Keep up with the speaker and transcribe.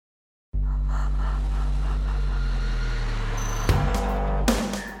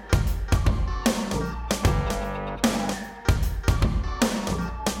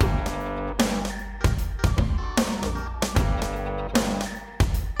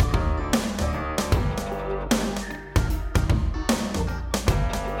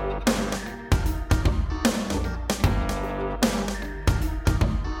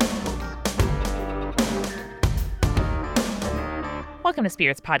Welcome to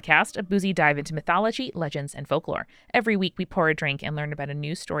Spirits Podcast, a boozy dive into mythology, legends, and folklore. Every week we pour a drink and learn about a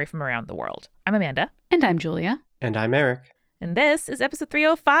new story from around the world. I'm Amanda. And I'm Julia. And I'm Eric. And this is episode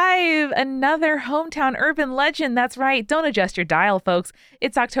 305, another hometown urban legend. That's right. Don't adjust your dial, folks.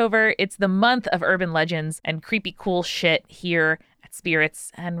 It's October. It's the month of urban legends and creepy cool shit here at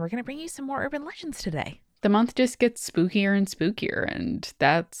Spirits. And we're going to bring you some more urban legends today. The month just gets spookier and spookier, and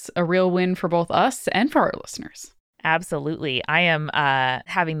that's a real win for both us and for our listeners. Absolutely. I am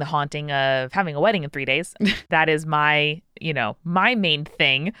having the haunting of having a wedding in 3 days. That is my main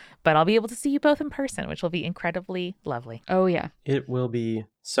thing. But I'll be able to see you both in person, which will be incredibly lovely. Oh, yeah. It will be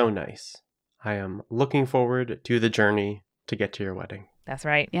so nice. I am looking forward to the journey to get to your wedding. That's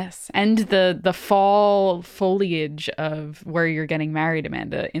right. Yes. And the fall foliage of where you're getting married,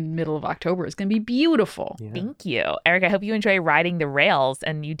 Amanda, in the middle of October is going to be beautiful. Yeah. Thank you. Eric, I hope you enjoy riding the rails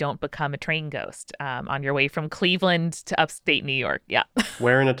and you don't become a train ghost on your way from Cleveland to upstate New York. Yeah.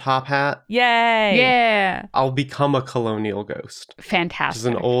 Wearing a top hat. Yay. Yeah. I'll become a colonial ghost. Fantastic. Just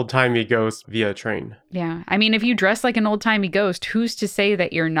an old-timey ghost via train. Yeah. I mean, if you dress like an old-timey ghost, who's to say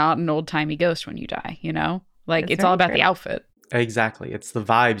that you're not an old-timey ghost when you die, you know? Like, That's it's all very about true. the outfit. Exactly. It's the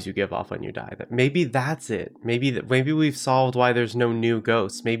vibes you give off when you die. Maybe that's it. Maybe we've solved why there's no new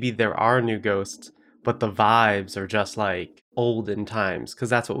ghosts. Maybe there are new ghosts, but the vibes are just like olden times, because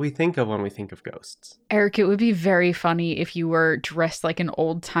that's what we think of when we think of ghosts. Eric, it would be very funny if you were dressed like an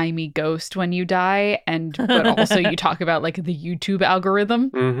old-timey ghost when you die, but also you talk about like the YouTube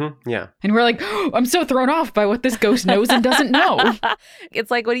algorithm. Mm-hmm. Yeah. And we're like, oh, I'm so thrown off by what this ghost knows and doesn't know. It's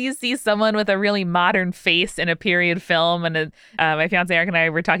like when you see someone with a really modern face in a period film, and my fiance Eric and I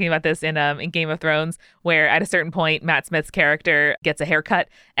were talking about this in Game of Thrones, where at a certain point Matt Smith's character gets a haircut,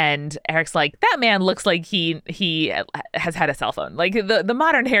 and Eric's like, that man looks like he has had a cell phone. Like the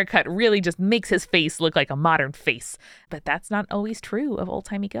modern haircut really just makes his face look like a modern face. But that's not always true of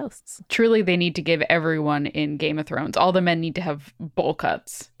old-timey ghosts. Truly, they need to give everyone in Game of Thrones, all the men need to have bowl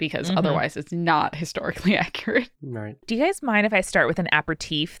cuts, because otherwise it's not historically accurate. Right. Do you guys mind if I start with an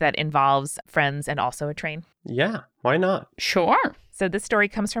aperitif that involves friends and also a train? Yeah. Why not? Sure. So this story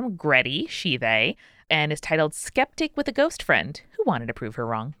comes from Gretty, she, they, and is titled Skeptic with a Ghost Friend Who Wanted to Prove Her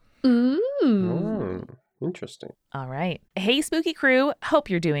Wrong. Ooh. Interesting. All right. Hey, spooky crew.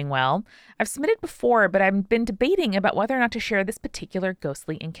 Hope you're doing well. I've submitted before, but I've been debating about whether or not to share this particular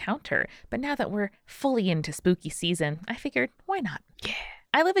ghostly encounter. But now that we're fully into spooky season, I figured, why not? Yeah.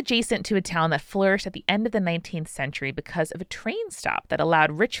 I live adjacent to a town that flourished at the end of the 19th century because of a train stop that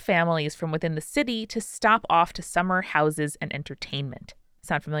allowed rich families from within the city to stop off to summer houses and entertainment.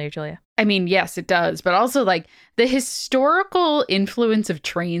 Sound familiar, Julia? I mean, yes, it does. But also, like, the historical influence of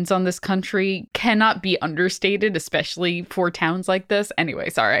trains on this country cannot be understated, especially for towns like this. Anyway,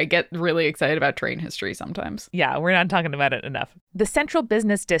 sorry, I get really excited about train history sometimes. Yeah, we're not talking about it enough. The central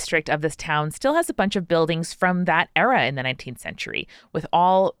business district of this town still has a bunch of buildings from that era in the 19th century, with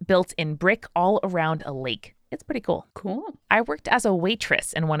all built in brick all around a lake. It's pretty cool. Cool. I worked as a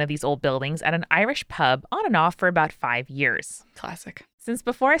waitress in one of these old buildings at an Irish pub on and off for about 5 years. Classic. Since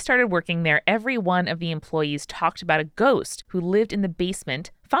before I started working there, every one of the employees talked about a ghost who lived in the basement,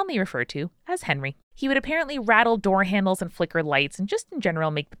 fondly referred to as Henry. He would apparently rattle door handles and flicker lights and just in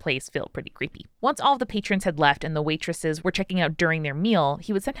general make the place feel pretty creepy. Once all of the patrons had left and the waitresses were checking out during their meal,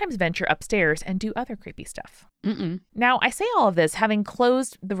 he would sometimes venture upstairs and do other creepy stuff. Now, I say all of this having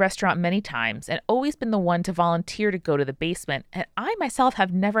closed the restaurant many times and always been the one to volunteer to go to the basement, and I myself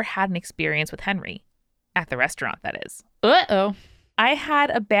have never had an experience with Henry. At the restaurant, that is. Uh-oh. I had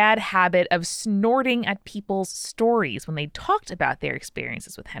a bad habit of snorting at people's stories when they talked about their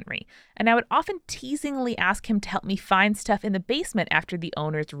experiences with Henry, and I would often teasingly ask him to help me find stuff in the basement after the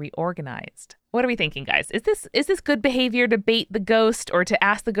owners reorganized. What are we thinking, guys? Is this good behavior to bait the ghost or to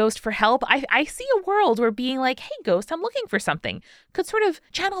ask the ghost for help? I see a world where being like, hey, ghost, I'm looking for something, could sort of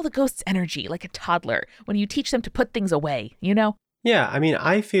channel the ghost's energy like a toddler when you teach them to put things away, you know? Yeah, I mean,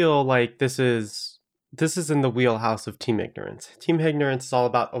 I feel like this is in the wheelhouse of team ignorance. Team ignorance is all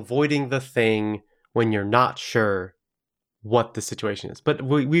about avoiding the thing when you're not sure what the situation is. But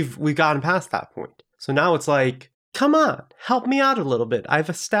we've gotten past that point. So now it's like, come on, help me out a little bit. I've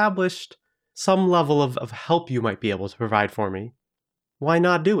established some level of help you might be able to provide for me. Why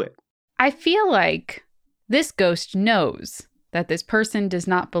not do it? I feel like this ghost knows that this person does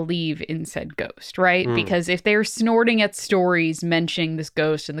not believe in said ghost, right? Because if they're snorting at stories mentioning this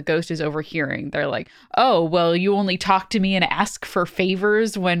ghost and the ghost is overhearing, they're like, oh, well, you only talk to me and ask for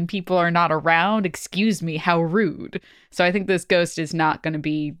favors when people are not around. Excuse me, how rude. So I think this ghost is not going to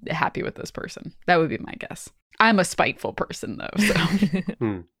be happy with this person. That would be my guess. I'm a spiteful person, though.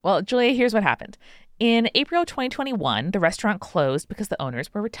 So. Well, Julia, here's what happened. In April 2021, the restaurant closed because the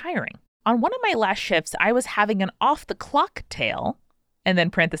owners were retiring. On one of my last shifts, I was having an off-the-clock tale, and then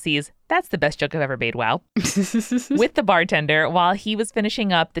parentheses, that's the best joke I've ever made, wow, with the bartender while he was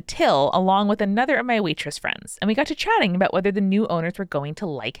finishing up the till along with another of my waitress friends. And we got to chatting about whether the new owners were going to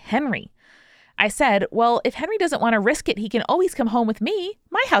like Henry. I said, well, if Henry doesn't want to risk it, he can always come home with me.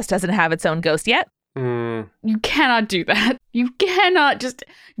 My house doesn't have its own ghost yet. You cannot do that. You cannot just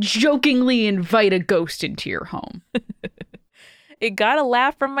jokingly invite a ghost into your home. It got a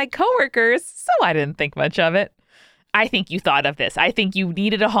laugh from my coworkers, so I didn't think much of it. I think you thought of this. I think you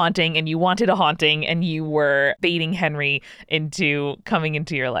needed a haunting and you wanted a haunting and you were baiting Henry into coming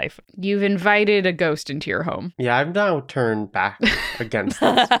into your life. You've invited a ghost into your home. Yeah, I've now turned back against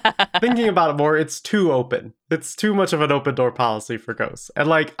this. Thinking about it more, it's too open. It's too much of an open door policy for ghosts. And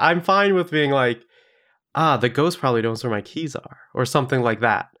like, I'm fine with being like, the ghost probably knows where my keys are or something like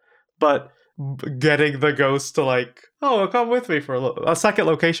that. But getting the ghost to like, oh, come with me for a second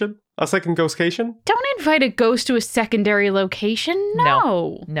location, a second ghostcation. Don't invite a ghost to a secondary location.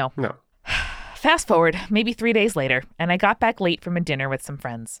 No. Fast forward, maybe 3 days later, and I got back late from a dinner with some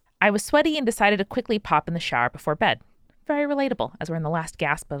friends. I was sweaty and decided to quickly pop in the shower before bed. Very relatable, as we're in the last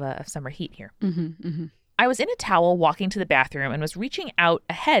gasp of summer heat here. I was in a towel walking to the bathroom and was reaching out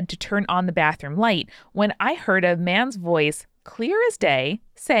ahead to turn on the bathroom light when I heard a man's voice, clear as day,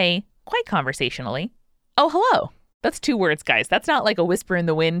 say, quite conversationally, "Oh, hello." That's 2 words, guys. That's not like a whisper in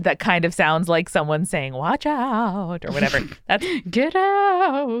the wind that kind of sounds like someone saying, watch out, or whatever. That's Get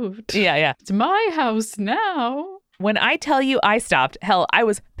out. Yeah. It's my house now. When I tell you I stopped, hell, I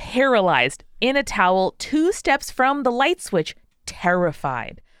was paralyzed in a towel 2 steps from the light switch,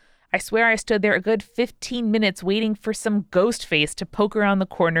 terrified. I swear I stood there a good 15 minutes waiting for some ghost face to poke around the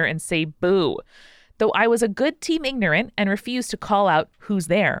corner and say boo. Though I was a good team ignorant and refused to call out who's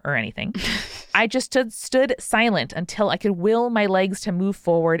there or anything, I just stood silent until I could will my legs to move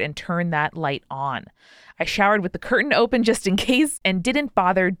forward and turn that light on. I showered with the curtain open just in case and didn't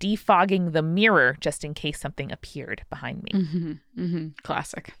bother defogging the mirror just in case something appeared behind me.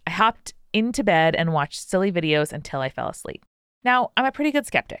 Classic. I hopped into bed and watched silly videos until I fell asleep. Now, I'm a pretty good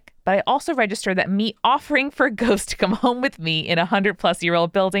skeptic, but I also register that me offering for a ghost to come home with me in a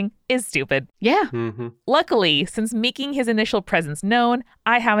 100-plus-year-old building is stupid. Yeah. Luckily, since making his initial presence known,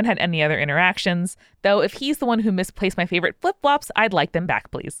 I haven't had any other interactions, though if he's the one who misplaced my favorite flip-flops, I'd like them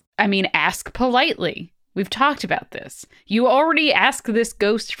back, please. I mean, ask politely. We've talked about this. You already asked this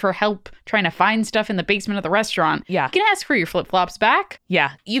ghost for help trying to find stuff in the basement of the restaurant. Yeah. You can ask for your flip-flops back.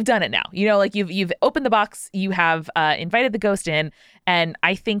 Yeah, you've done it now. You know, like you've opened the box, you have invited the ghost in, and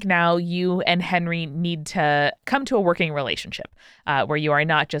I think now you and Henry need to come to a working relationship where you are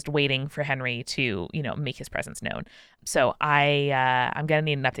not just waiting for Henry to, make his presence known. So I'm going to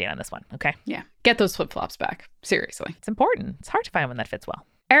need an update on this one, okay? Yeah. Get those flip-flops back. Seriously. It's important. It's hard to find one that fits well.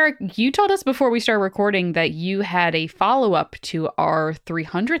 Eric, you told us before we started recording that you had a follow-up to our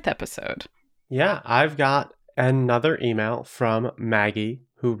 300th episode. Yeah, I've got another email from Maggie,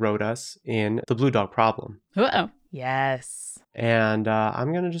 who wrote us in The Blue Dog Problem. Uh-oh. Yes. And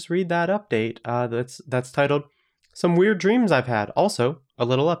I'm going to just read that update. That's titled, Some Weird Dreams I've Had. Also, a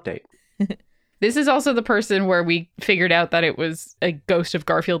little update. This is also the person where we figured out that it was a ghost of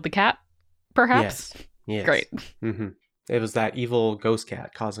Garfield the cat, perhaps? Yes. Great. Mm-hmm. It was that evil ghost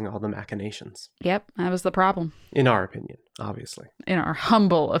cat causing all the machinations. Yep, that was the problem. In our opinion, obviously. In our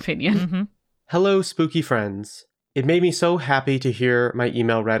humble opinion. Mm-hmm. Hello, spooky friends. It made me so happy to hear my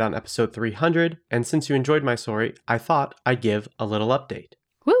email read on episode 300, and since you enjoyed my story, I thought I'd give a little update.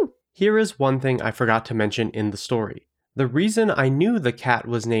 Woo! Here is one thing I forgot to mention in the story. The reason I knew the cat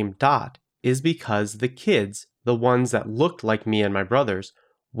was named Dot is because the kids, the ones that looked like me and my brothers,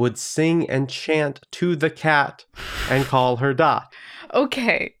 would sing and chant to the cat and call her Dot.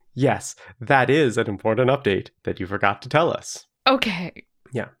 Okay. Yes, that is an important update that you forgot to tell us. Okay.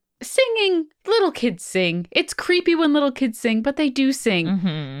 Yeah. Singing, little kids sing. It's creepy when little kids sing, but they do sing.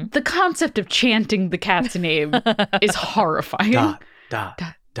 Mm-hmm. The concept of chanting the cat's name is horrifying. Dot, dot,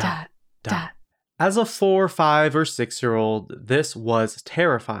 Dot, dot, dot, dot. As a 4, 5, or 6-year-old, this was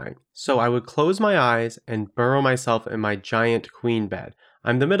terrifying. So I would close my eyes and burrow myself in my giant queen bed.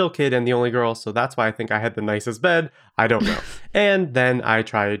 I'm the middle kid and the only girl, so that's why I think I had the nicest bed. I don't know. And then I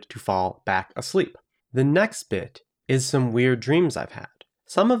tried to fall back asleep. The next bit is some weird dreams I've had.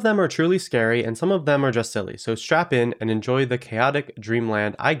 Some of them are truly scary and some of them are just silly, so strap in and enjoy the chaotic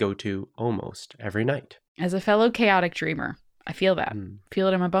dreamland I go to almost every night. As a fellow chaotic dreamer, I feel that. Feel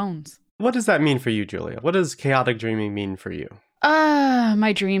it in my bones. What does that mean for you, Julia? What does chaotic dreaming mean for you?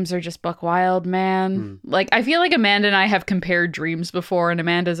 My dreams are just buck wild, man. Like, I feel like Amanda and I have compared dreams before, and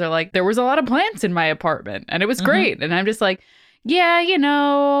Amanda's are like, there was a lot of plants in my apartment, and it was great. And I'm just like, yeah, you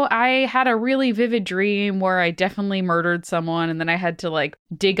know, I had a really vivid dream where I definitely murdered someone, and then I had to, like,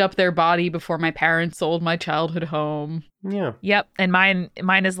 dig up their body before my parents sold my childhood home. Yeah. Yep. And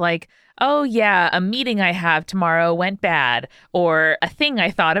mine is like, oh yeah, a meeting I have tomorrow went bad, or a thing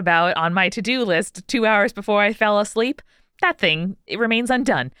I thought about on my to-do list 2 hours before I fell asleep. That thing, it remains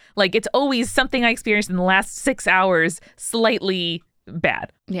undone. Like, it's always something I experienced in the last 6 hours slightly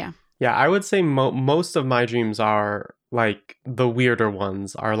bad. Yeah. Yeah, I would say most of my dreams are, like, the weirder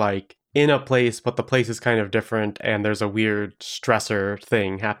ones are, like, in a place, but the place is kind of different, and there's a weird stressor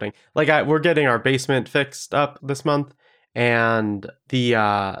thing happening. Like, we're getting our basement fixed up this month, and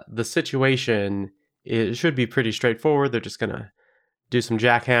the situation should be pretty straightforward. They're just gonna do some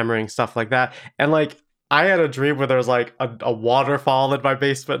jackhammering, stuff like that. And, like, I had a dream where there was, like, a waterfall in my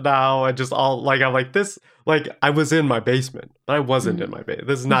basement now, and just all, like, I'm like, this, like, I was in my basement, but I wasn't in my basement.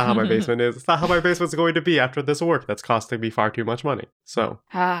 This is not how my basement is. It's not how my basement's going to be after this work that's costing me far too much money. So.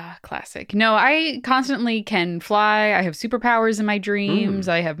 Classic. No, I constantly can fly. I have superpowers in my dreams.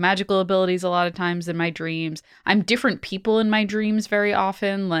 I have magical abilities a lot of times in my dreams. I'm different people in my dreams very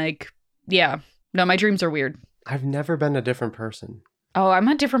often. Like, yeah. No, my dreams are weird. I've never been a different person. Oh, I'm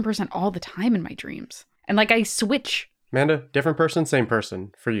a different person all the time in my dreams. And, like, I switch. Amanda, different person, same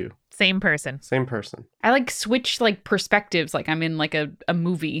person for you. Same person. Same person. I, like, switch, like, perspectives. Like, I'm in, like, a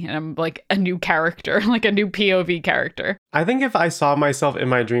movie and I'm, like, a new character, like a new POV character. I think if I saw myself in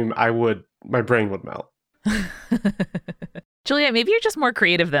my dream, my brain would melt. Juliet, maybe you're just more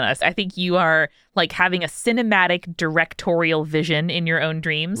creative than us. I think you are, like, having a cinematic directorial vision in your own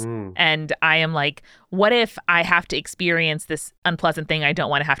dreams. And I am like, what if I have to experience this unpleasant thing I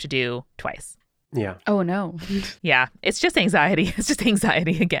don't want to have to do twice? Yeah. Oh, no. Yeah, it's just anxiety. It's just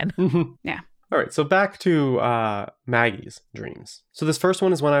anxiety again. Yeah. All right, so back to Maggie's dreams. So this first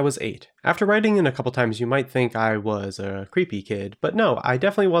one is when I was 8. After writing in a couple times, you might think I was a creepy kid, but no, I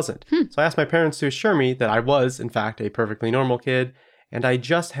definitely wasn't. So I asked my parents to assure me that I was, in fact, a perfectly normal kid, and I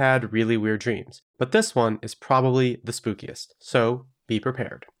just had really weird dreams. But this one is probably the spookiest, so be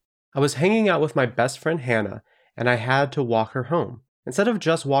prepared. I was hanging out with my best friend Hannah, and I had to walk her home. Instead of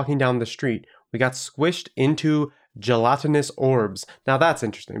just walking down the street, we got squished into gelatinous orbs. Now that's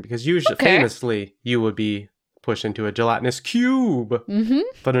interesting because usually, famously, you would be pushed into a gelatinous cube.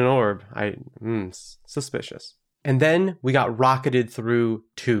 But an orb, suspicious. And then we got rocketed through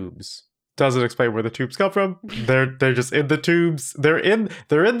tubes. Doesn't explain where the tubes come from. They're just in the tubes. They're in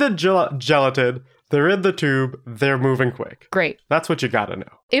the gelatin. They're in the tube. They're moving quick. Great. That's what you gotta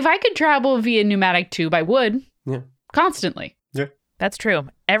know. If I could travel via pneumatic tube, I would. Yeah. Constantly. Yeah. That's true.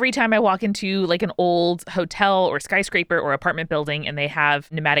 Every time I walk into, like, an old hotel or skyscraper or apartment building and they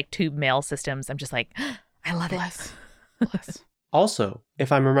have pneumatic tube mail systems, I'm just like, I love it. Bless. Also,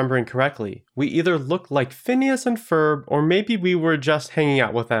 if I'm remembering correctly, we either looked like Phineas and Ferb or maybe we were just hanging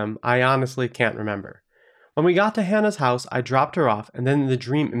out with them. I honestly can't remember. When we got to Hannah's house, I dropped her off, and then the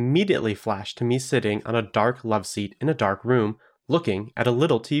dream immediately flashed to me sitting on a dark love seat in a dark room, looking at a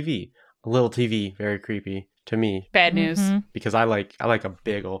little TV. A little TV, very creepy to me. Bad news. Because I like a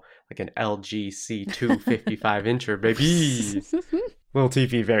big ol', like an LG C2 55-incher, baby. Little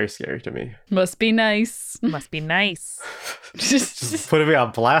TV, very scary to me. Must be nice. Must be nice. Just putting me on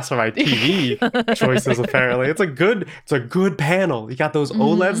blast for my TV choices, apparently. It's a good panel. You got those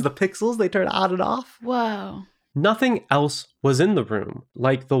OLEDs, the pixels, they turn on and off. Whoa. Nothing else was in the room.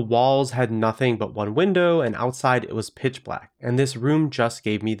 Like, the walls had nothing but one window, and outside it was pitch black. And this room just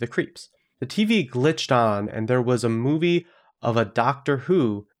gave me the creeps. The TV glitched on, and there was a movie of a Doctor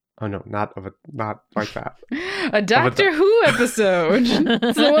Who. Oh no, not like that. A Doctor Who episode.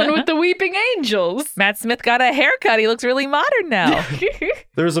 It's the one with the weeping angels. Matt Smith got a haircut. He looks really modern now.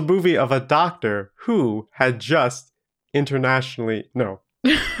 There's a movie of a doctor who had just international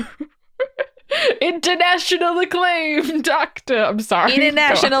acclaimed doctor. I'm sorry.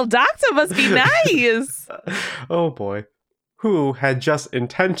 International doctor must be nice. Oh boy. Who had just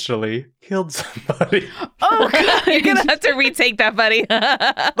intentionally killed somebody. Oh, God. You're going to have to retake that, buddy.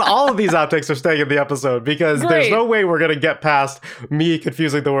 All of these outtakes are staying in the episode because there's no way we're going to get past me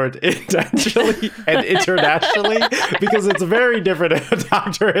confusing the word intentionally and internationally, because it's very different if a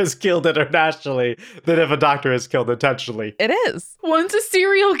doctor is killed internationally than if a doctor is killed intentionally. It is. One's a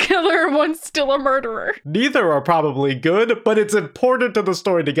serial killer, one's still a murderer. Neither are probably good, but it's important to the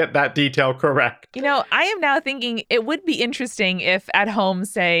story to get that detail correct. You know, I am now thinking it would be interesting interesting if at home,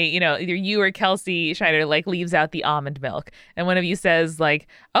 say, either you or Kelsey Schneider like leaves out the almond milk, and one of you says like,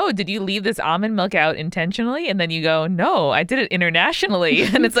 "Oh, did you leave this almond milk out intentionally?" And then you go, "No, I did it internationally."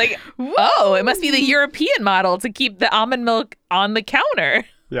 And it's like, "Oh, it must be the European model to keep the almond milk on the counter."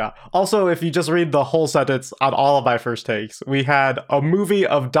 Yeah. Also, if you just read the whole sentence on all of my first takes, we had a movie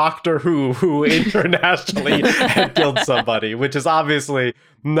of Doctor Who internationally had killed somebody, which is obviously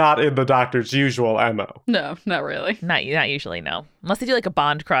not in the Doctor's usual MO. No, not really. Not usually, no. Unless they do like a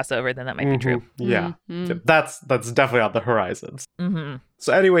Bond crossover, then that might be true. Yeah. Mm-hmm. That's definitely on the horizons. Mm-hmm.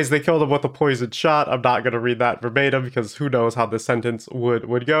 So anyways, they killed him with a poisoned shot. I'm not going to read that verbatim because who knows how this sentence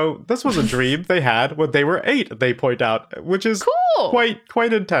would go. This was a dream they had when they were 8, they point out, which is Cool.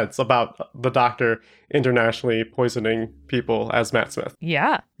 quite intense about the Doctor internationally poisoning people as Matt Smith.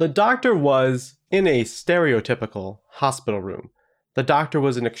 Yeah. The Doctor was in a stereotypical hospital room. The Doctor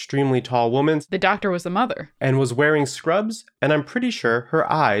was an extremely tall woman The Doctor was the mother. and was wearing scrubs, and I'm pretty sure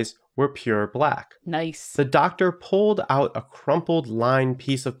her eyes were pure black. Nice. The Doctor pulled out a crumpled lined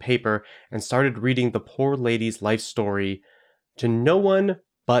piece of paper and started reading the poor lady's life story to no one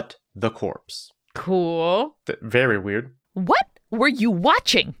but the corpse. Cool. Very weird. What were you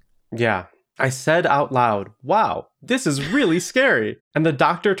watching? Yeah. I said out loud, "Wow, this is really scary." And the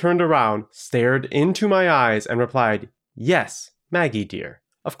Doctor turned around, stared into my eyes, and replied, "Yes, Maggie dear,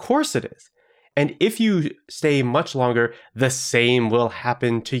 of course it is. And if you stay much longer, the same will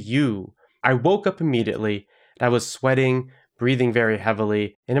happen to you." I woke up immediately. I was sweating, breathing very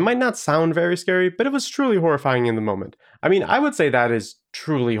heavily, and it might not sound very scary, but it was truly horrifying in the moment. I mean, I would say that is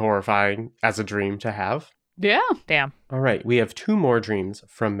truly horrifying as a dream to have. Yeah. Damn. All right, we have 2 more dreams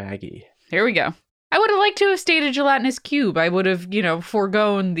from Maggie. Here we go. I would have liked to have stayed a gelatinous cube. I would have,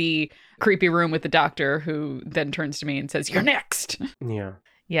 foregone the creepy room with the Doctor, who then turns to me and says, "You're next." Yeah.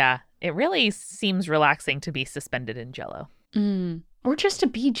 Yeah. It really seems relaxing to be suspended in Jell-O. Or just to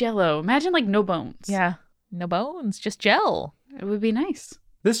be Jell-O. Imagine like no bones. Yeah. No bones, just gel. It would be nice.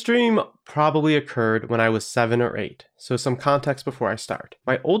 This dream probably occurred when I was 7 or 8, so some context before I start.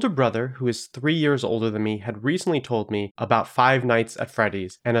 My older brother, who is 3 years older than me, had recently told me about Five Nights at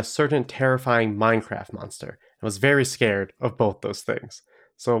Freddy's and a certain terrifying Minecraft monster, and was very scared of both those things.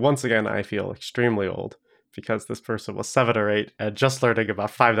 So once again, I feel extremely old, because this person was 7 or 8 and just learning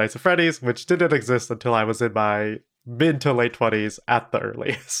about Five Nights at Freddy's, which didn't exist until I was in my mid to late 20s at the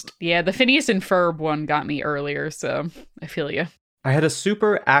earliest. Yeah, the Phineas and Ferb one got me earlier, so I feel you. I had a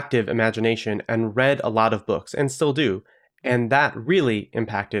super active imagination and read a lot of books, and still do, and that really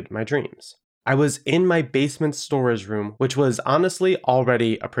impacted my dreams. I was in my basement storage room, which was honestly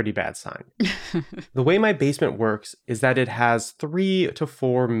already a pretty bad sign. The way my basement works is that it has 3 to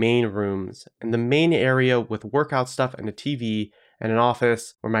 4 main rooms, and the main area with workout stuff and a TV and an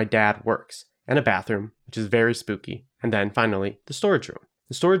office where my dad works, and a bathroom, which is very spooky, and then finally the storage room.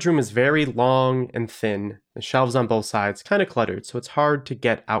 The storage room is very long and thin, the shelves on both sides kind of cluttered, so it's hard to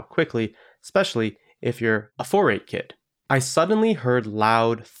get out quickly, especially if you're a 4'8" kid. I suddenly heard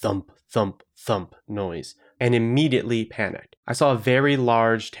loud thump, thump, thump noise and immediately panicked. I saw a very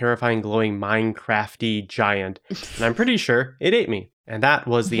large, terrifying, glowing Minecrafty giant, and I'm pretty sure it ate me. And that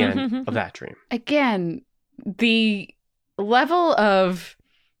was the end of that dream. Again, the level of,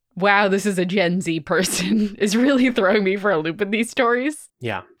 wow, this is a Gen Z person is really throwing me for a loop in these stories.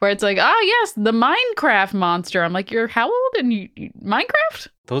 Yeah. Where it's like, yes, the Minecraft monster. I'm like, you're how old? And you Minecraft?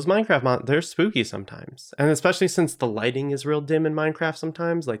 Those Minecraft they're spooky sometimes. And especially since the lighting is real dim in Minecraft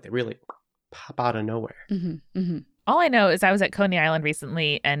sometimes, like they really pop out of nowhere. Mm-hmm, mm-hmm. All I know is I was at Coney Island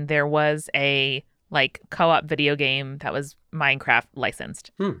recently, and there was a co-op video game that was Minecraft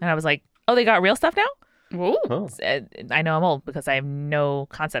licensed. And I was like, oh, they got real stuff now? Whoa. Oh. I know I'm old because I have no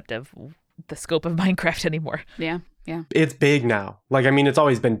concept of the scope of Minecraft anymore. Yeah. It's big now. It's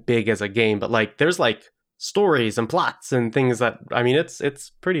always been big as a game, but there's stories and plots and things that,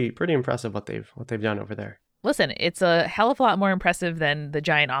 it's pretty impressive what they've done over there. Listen, it's a hell of a lot more impressive than the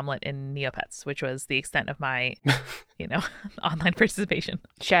giant omelet in Neopets, which was the extent of my, online participation.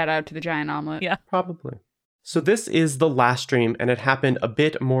 Shout out to the giant omelet. Yeah. Probably. So this is the last dream, and it happened a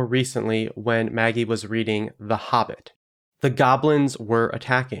bit more recently when Maggie was reading The Hobbit. The goblins were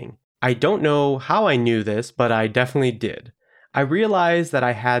attacking. I don't know how I knew this, but I definitely did. I realized that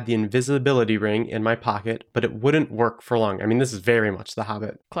I had the invisibility ring in my pocket, but it wouldn't work for long. This is very much The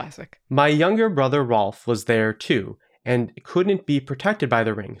Hobbit. Classic. My younger brother Rolf was there too, and couldn't be protected by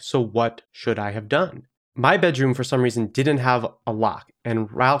the ring, so what should I have done? My bedroom, for some reason, didn't have a lock,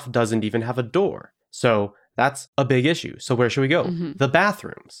 and Ralph doesn't even have a door. So that's a big issue. So where should we go? Mm-hmm. The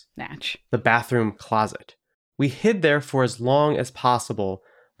bathrooms. Natch. The bathroom closet. We hid there for as long as possible,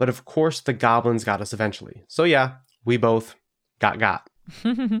 but of course the goblins got us eventually. So yeah, we both got.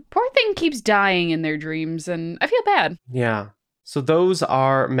 Poor thing keeps dying in their dreams, and I feel bad. Yeah. So those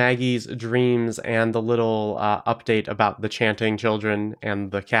are Maggie's dreams and the little update about the chanting children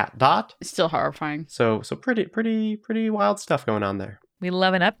and the cat Dot. It's still horrifying. So pretty wild stuff going on there. We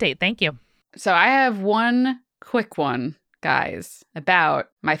love an update. Thank you. So I have one quick one, guys, about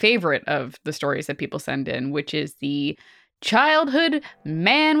my favorite of the stories that people send in, which is the childhood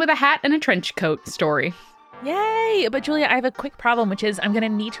man with a hat and a trench coat story. Yay! But Julia, I have a quick problem, which is I'm going to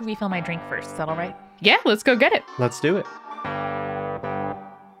need to refill my drink first. Is that all right? Yeah, let's go get it. Let's do it.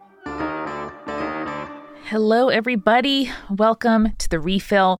 Hello, everybody. Welcome to the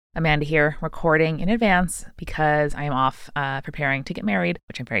refill. Amanda here, recording in advance because I am off preparing to get married,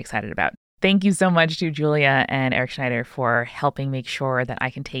 which I'm very excited about. Thank you so much to Julia and Eric Schneider for helping make sure that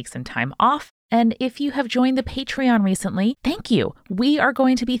I can take some time off. And if you have joined the Patreon recently, thank you. We are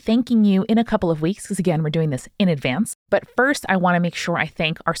going to be thanking you in a couple of weeks because, again, we're doing this in advance. But first, I want to make sure I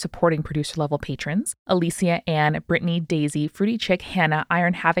thank our supporting producer-level patrons, Alicia, Ann, Brittany, Daisy, Fruity Chick, Hannah,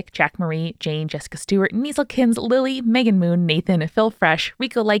 Iron Havoc, Jack Marie, Jane, Jessica Stewart, Nieselkins, Lily, Megan Moon, Nathan, Phil Fresh,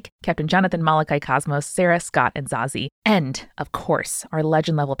 Rico Lake, Captain Jonathan, Malachi Cosmos, Sarah, Scott, and Zazie. And, of course, our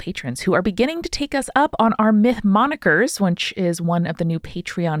legend-level patrons who are beginning to take us up on our myth monikers, which is one of the new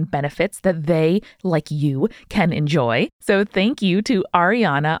Patreon benefits that they, like you, can enjoy. So thank you to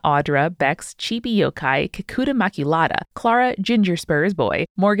Ariana, Audra, Bex, Chibi Yokai, Kakuta Maculata, Clara, Ginger Spurs Boy,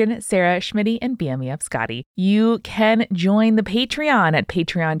 Morgan, Sarah, Schmitty, and BMEF Scotty. You can join the Patreon at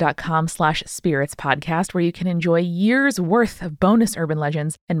patreon.com/spiritspodcast, where you can enjoy years worth of bonus urban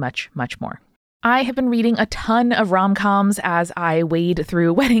legends and much, much more. I have been reading a ton of rom-coms as I wade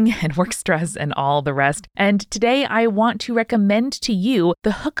through wedding and work stress and all the rest. And today I want to recommend to you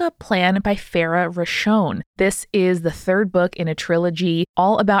The Hookup Plan by Farah Rochon. This is the third book in a trilogy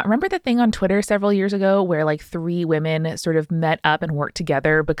all about, remember the thing on Twitter several years ago where like 3 women sort of met up and worked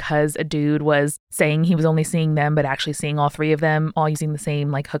together because a dude was saying he was only seeing them, but actually seeing all 3 of them all using the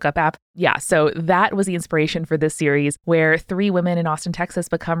same like hookup app? Yeah, so that was the inspiration for this series where 3 women in Austin, Texas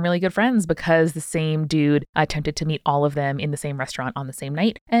become really good friends because the same dude attempted to meet all of them in the same restaurant on the same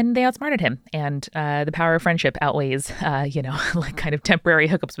night, and they outsmarted him. And the power of friendship outweighs, like kind of temporary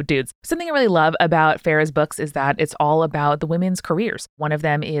hookups with dudes. Something I really love about Farah's books is that it's all about the women's careers. One of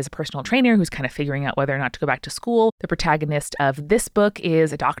them is a personal trainer who's kind of figuring out whether or not to go back to school. The protagonist of this book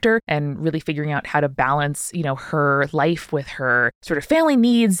is a doctor and really figuring out how to balance, her life with her sort of family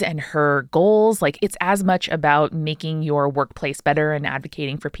needs and her goals. Like it's as much about making your workplace better and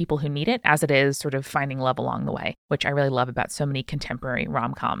advocating for people who need it as it is sort of finding love along the way, which I really love about so many contemporary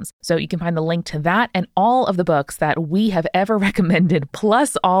rom-coms. So you can find the link to that and all of the books that we have ever recommended,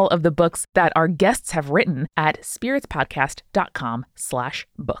 plus all of the books that our guests have written at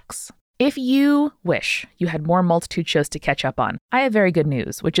spiritspodcast.com/books. If you wish you had more Multitude shows to catch up on, I have very good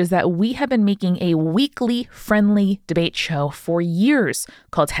news, which is that we have been making a weekly friendly debate show for years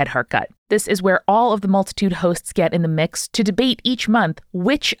called Head, Heart, Gut. This is where all of the Multitude hosts get in the mix to debate each month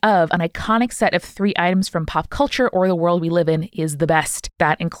which of an iconic set of 3 items from pop culture or the world we live in is the best.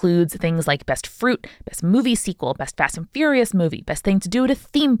 That includes things like best fruit, best movie sequel, best Fast and Furious movie, best thing to do at a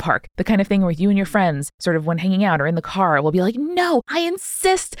theme park, the kind of thing where you and your friends, sort of when hanging out or in the car, will be like, no, I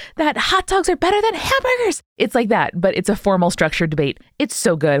insist that hot dogs are better than hamburgers. It's like that, but it's a formal structured debate. It's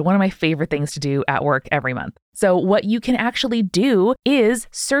so good. One of my favorite things to do at work every month. So what you can actually do is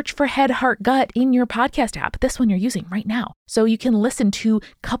search for Head, Heart, Gut in your podcast app, this one you're using right now. So you can listen to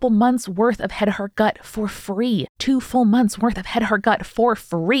a couple months worth of Head, Heart, Gut for free, 2 full months worth of Head, Heart, Gut for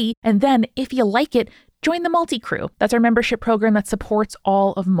free. And then if you like it, join the Multi-Crew. That's our membership program that supports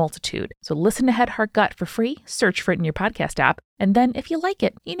all of Multitude. So listen to Head, Heart, Gut for free, search for it in your podcast app. And then if you like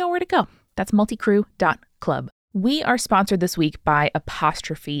it, you know where to go. That's multicrew.club. We are sponsored this week by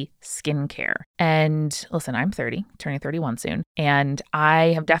Apostrophe Skincare. And listen, I'm 30, turning 31 soon. And I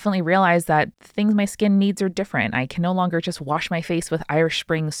have definitely realized that things my skin needs are different. I can no longer just wash my face with Irish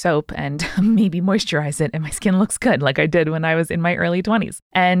Spring soap and maybe moisturize it and my skin looks good like I did when I was in my early 20s.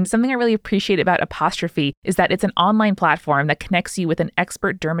 And something I really appreciate about Apostrophe is that it's an online platform that connects you with an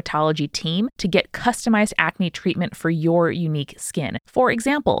expert dermatology team to get customized acne treatment for your unique skin. For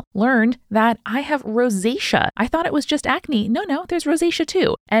example, learned that I have rosacea. I thought it was just acne. No, there's rosacea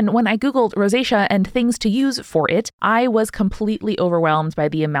too. And when I Googled rosacea and things to use for it, I was completely overwhelmed by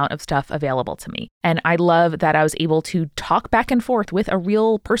the amount of stuff available to me. And I love that I was able to talk back and forth with a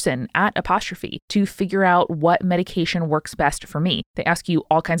real person at Apostrophe to figure out what medication works best for me. They ask you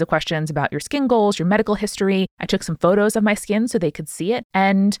all kinds of questions about your skin goals, your medical history. I took some photos of my skin so they could see it.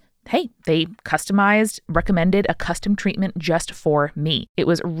 And hey, they recommended a custom treatment just for me. It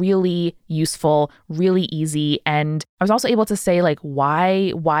was really useful, really easy. And I was also able to say, like,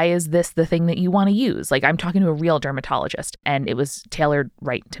 why is this the thing that you want to use? Like, I'm talking to a real dermatologist, and it was tailored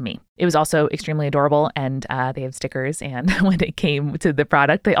right to me. It was also extremely adorable, and they have stickers. And when it came to the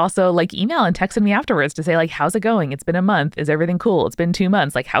product, they also like email and texted me afterwards to say, like, how's it going? It's been a month. Is everything cool? It's been 2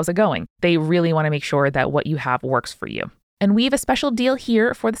 months. Like, how's it going? They really want to make sure that what you have works for you. And we have a special deal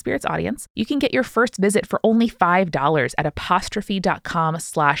here for the Spirits audience. You can get your first visit for only $5 at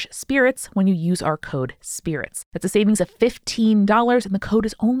apostrophe.com/spirits when you use our code SPIRITS. That's a savings of $15, and the code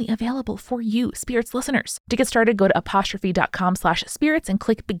is only available for you, Spirits listeners. To get started, go to apostrophe.com/spirits and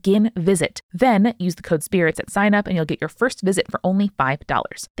click begin visit. Then use the code SPIRITS at sign up and you'll get your first visit for only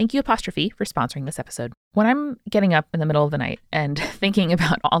 $5. Thank you, Apostrophe, for sponsoring this episode. When I'm getting up in the middle of the night and thinking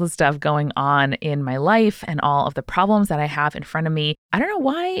about all the stuff going on in my life and all of the problems that I have in front of me, I don't know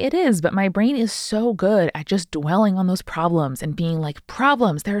why it is, but my brain is so good at just dwelling on those problems and being like,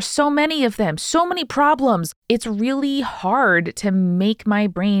 problems, there are so many of them, so many problems. It's really hard to make my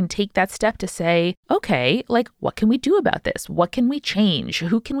brain take that step to say, okay, like, what can we do about this? What can we change?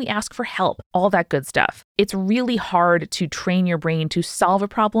 Who can we ask for help? All that good stuff. It's really hard to train your brain to solve a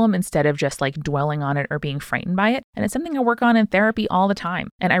problem instead of just like dwelling on it or being frightened by it. And it's something I work on in therapy all the time.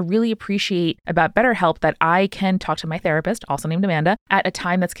 And I really appreciate about BetterHelp that I can talk to my therapist, also named Amanda, at a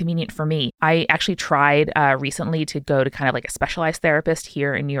time that's convenient for me. I actually tried recently to go to kind of like a specialized therapist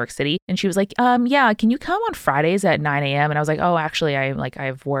here in New York City. And she was like, yeah, can you come on Fridays at 9 a.m.? And I was like, oh, actually, I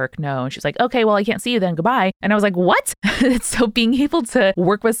have work. No. And she's like, okay, well, I can't see you then. Goodbye. And I was like, what? So being able to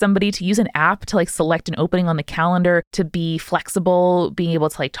work with somebody, to use an app to like select an opening on the calendar, to be flexible, being able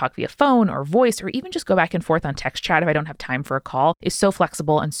to like talk via phone or voice, or even just go back and forth on text chat if I don't have time for a call, is so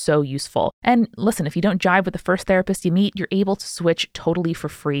flexible and so useful. And listen, if you don't jive with the first therapist you meet, you're able to switch totally for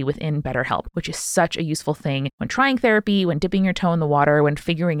free within BetterHelp, which is such a useful thing when trying therapy, when dipping your toe in the water, when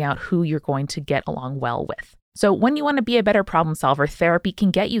figuring out who you're going to get along well with. So when you want to be a better problem solver, therapy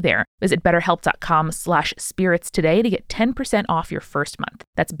can get you there. Visit betterhelp.com/spirits today to get 10% off your first month.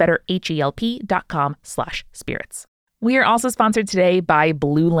 That's betterhelp.com/spirits. We are also sponsored today by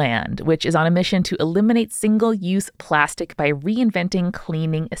Blueland, which is on a mission to eliminate single-use plastic by reinventing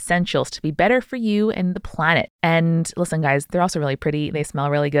cleaning essentials to be better for you and the planet. And listen, guys, they're also really pretty. They smell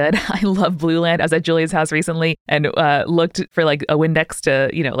really good. I love Blueland. I was at Julia's house recently and looked for like a Windex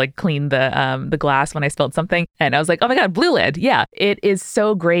to, like clean the glass when I spilled something. And I was like, oh my God, Blueland. Yeah, it is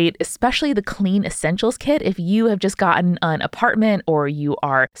so great, especially the Clean Essentials Kit. If you have just gotten an apartment or you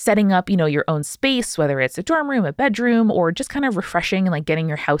are setting up, your own space, whether it's a dorm room, a bedroom, or just kind of refreshing and like getting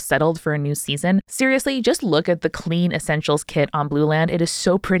your house settled for a new season, seriously, just look at the Clean Essentials Kit on Blueland. It is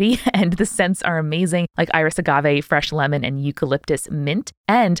so pretty and the scents are amazing, like iris agave, fresh lemon, and eucalyptus mint.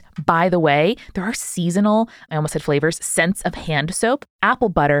 And by the way, there are seasonal, I almost said flavors, scents of hand soap, apple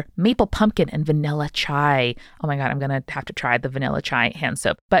butter, maple pumpkin, and vanilla chai. Oh my God, I'm going to have to try the vanilla chai hand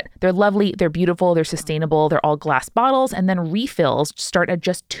soap. But they're lovely, they're beautiful, they're sustainable, they're all glass bottles, and then refills start at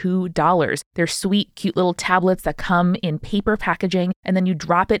just $2. They're sweet, cute little tablets that come in paper packaging, and then you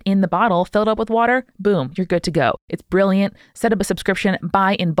drop it in the bottle, fill it up with water, boom, you're good to go. It's brilliant. Set up a subscription,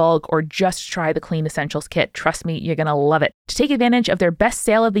 buy in bulk, or just try the Clean Essentials Kit. Trust me, you're going to love it. To take advantage of their best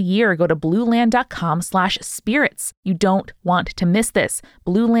sale of the year, go to blueland.com/spirits. You don't want to miss this.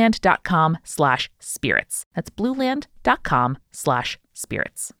 blueland.com/spirits. That's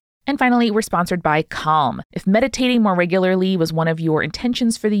blueland.com/spirits. And finally, we're sponsored by Calm. If meditating more regularly was one of your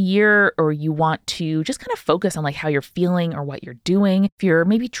intentions for the year, or you want to just kind of focus on like how you're feeling or what you're doing, if you're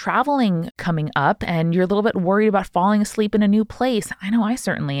maybe traveling coming up and you're a little bit worried about falling asleep in a new place, I know I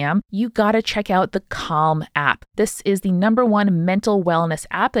certainly am, you gotta check out the Calm app. This is the #1 mental wellness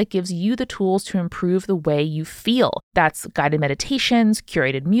app that gives you the tools to improve the way you feel. That's guided meditations,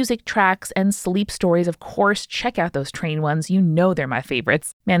 curated music tracks, and sleep stories. Of course, check out those train ones. You know they're my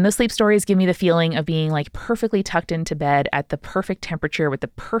favorites. Man, those sleep stories give me the feeling of being like perfectly tucked into bed at the perfect temperature with the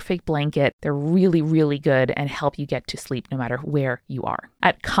perfect blanket. They're really, really good and help you get to sleep no matter where you are.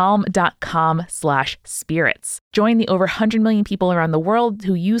 At calm.com/spirits. Join the over 100 million people around the world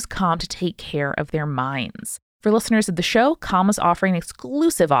who use Calm to take care of their minds. For listeners of the show, Calm is offering an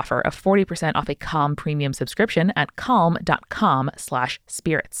exclusive offer of 40% off a Calm premium subscription at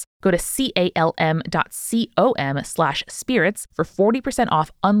calm.com/spirits. Go to calm.com/spirits for 40%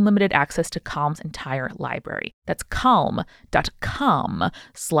 off unlimited access to Calm's entire library. That's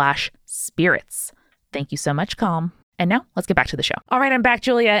calm.com/spirits. Thank you so much, Calm. And now let's get back to the show. All right, I'm back,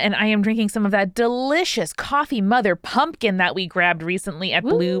 Julia, and I am drinking some of that delicious Coffee Mother pumpkin that we grabbed recently at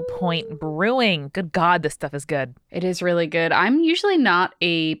Blue Point Brewing. Good God, this stuff is good. It is really good. I'm usually not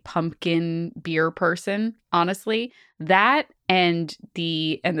a pumpkin beer person, honestly. That and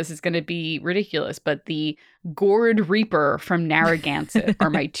this is going to be ridiculous, but the Gourd Reaper from Narragansett are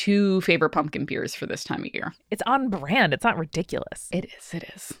my two favorite pumpkin beers for this time of year. It's on brand. It's not ridiculous. It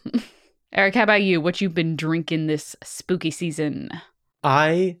is. Eric, how about you? What you've been drinking this spooky season?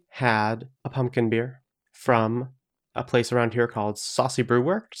 I had a pumpkin beer from a place around here called Saucy Brew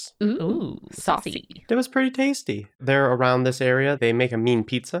Works. Ooh, saucy. It was pretty tasty. They're around this area. They make a mean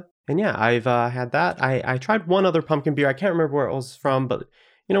pizza. And yeah, I've had that. I tried one other pumpkin beer. I can't remember where it was from, but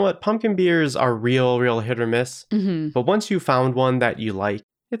you know what? Pumpkin beers are real hit or miss. Mm-hmm. But once you found one that you like,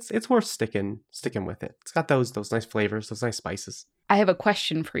 it's worth sticking with it. It's got those nice flavors, those nice spices. I have a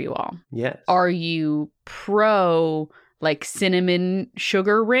question for you all. Yes. Are you pro like cinnamon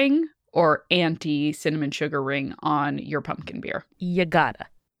sugar ring or anti cinnamon sugar ring on your pumpkin beer? You gotta.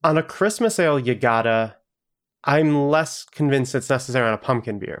 On a Christmas ale, you gotta. I'm less convinced it's necessary on a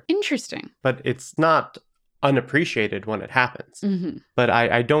pumpkin beer. Interesting. But it's not unappreciated when it happens. Mm-hmm. But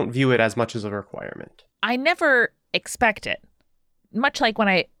I don't view it as much as a requirement. I never expect it. Much like when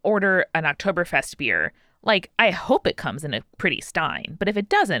I order an Oktoberfest beer, like, I hope it comes in a pretty stein. But if it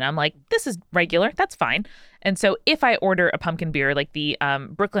doesn't, I'm like, this is regular. That's fine. And so if I order a pumpkin beer, like the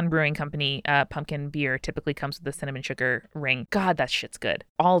Brooklyn Brewing Company pumpkin beer typically comes with the cinnamon sugar ring. God, that shit's good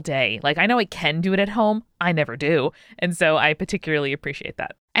all day. Like, I know I can do it at home. I never do. And so I particularly appreciate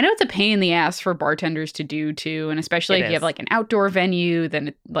that. I know it's a pain in the ass for bartenders to do too. And especially if you have like an outdoor venue,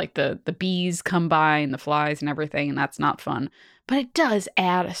 then like the bees come by and the flies and everything. And that's not fun. But it does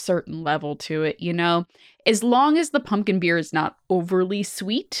add a certain level to it, you know? As long as the pumpkin beer is not overly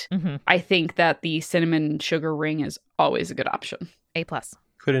sweet, I think that the cinnamon sugar ring is always a good option. A+.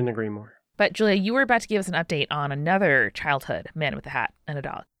 Couldn't agree more. But Julia, you were about to give us an update on another childhood man with a hat and a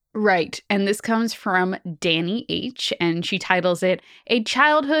dog. Right. And this comes from Danny H. And she titles it A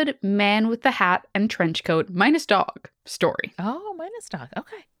Childhood Man with the Hat and Trench Coat Minus Dog Story. Oh, minus dog.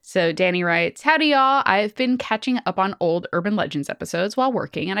 Okay. So Danny writes, howdy y'all, I've been catching up on old Urban Legends episodes while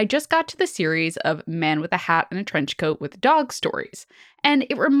working, and I just got to the series of Man with a Hat and a Trench Coat with Dog stories, and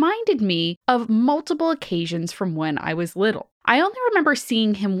it reminded me of multiple occasions from when I was little. I only remember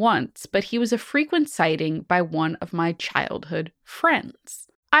seeing him once, but he was a frequent sighting by one of my childhood friends.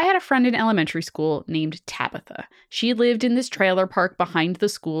 I had a friend in elementary school named Tabitha. She lived in this trailer park behind the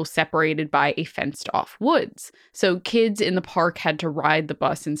school separated by a fenced-off woods, so kids in the park had to ride the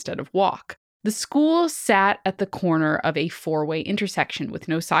bus instead of walk. The school sat at the corner of a four-way intersection with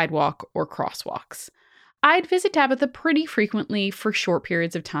no sidewalk or crosswalks. I'd visit Tabitha pretty frequently for short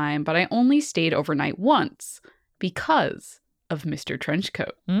periods of time, but I only stayed overnight once because of Mr.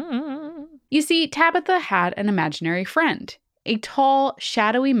 Trenchcoat. Mm-hmm. You see, Tabitha had an imaginary friend. A tall,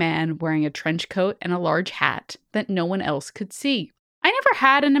 shadowy man wearing a trench coat and a large hat that no one else could see. I never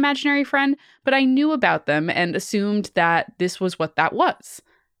had an imaginary friend, but I knew about them and assumed that this was what that was.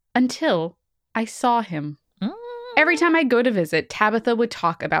 Until I saw him. Every time I'd go to visit, Tabitha would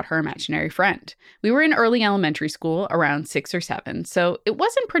talk about her imaginary friend. We were in early elementary school, around 6 or 7, so it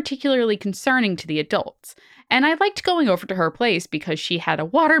wasn't particularly concerning to the adults. And I liked going over to her place because she had a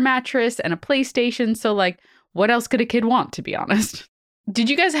water mattress and a PlayStation, so like, what else could a kid want, to be honest? Did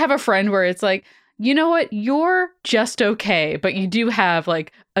you guys have a friend where it's like, you know what, you're just okay, but you do have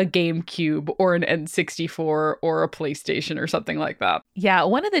like a GameCube or an N64 or a PlayStation or something like that? Yeah,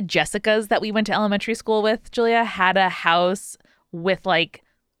 one of the Jessicas that we went to elementary school with, Julia, had a house with like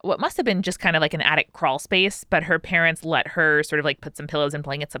what must have been just kind of like an attic crawl space, but her parents let her sort of like put some pillows and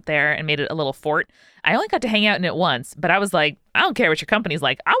blankets up there and made it a little fort. I only got to hang out in it once, but I was like, I don't care what your company's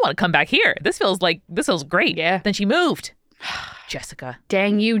like. I want to come back here. This feels great. Yeah. Then she moved. Jessica.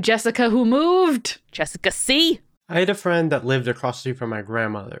 Dang you, Jessica, who moved. Jessica C. I had a friend that lived across the street from my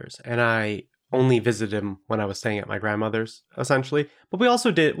grandmother's, and I only visited him when I was staying at my grandmother's, essentially. But we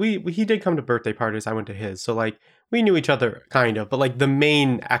also did, he did come to birthday parties. I went to his. So like, we knew each other kind of, but like the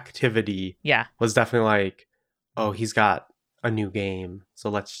main activity was definitely like, oh, he's got a new game, so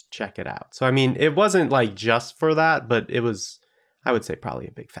let's check it out. So I mean, it wasn't like just for that, but it was, I would say, probably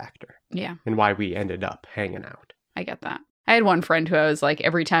a big factor. Yeah. And why we ended up hanging out. I get that. I had one friend who I was like,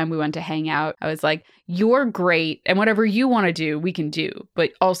 every time we went to hang out, I was like, you're great, and whatever you want to do, we can do.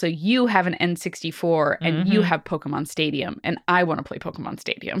 But also, you have an N64, and you have Pokemon Stadium, and I want to play Pokemon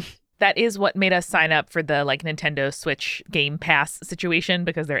Stadium. That is what made us sign up for the like Nintendo Switch Game Pass situation,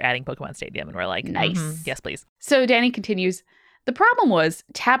 because they're adding Pokemon Stadium, and we're like, nice. Yes, please. So Danny continues, The problem was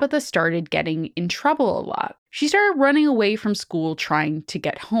Tabitha started getting in trouble a lot. She started running away from school trying to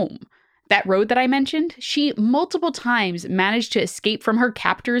get home. That road that I mentioned, she multiple times managed to escape from her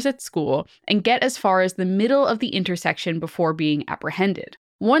captors at school and get as far as the middle of the intersection before being apprehended.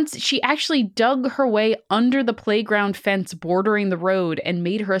 Once, she actually dug her way under the playground fence bordering the road and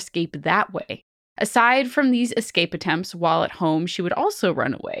made her escape that way. Aside from these escape attempts while at home, she would also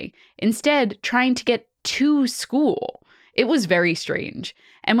run away, instead trying to get to school. It was very strange.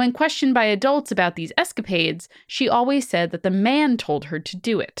 And when questioned by adults about these escapades, she always said that the man told her to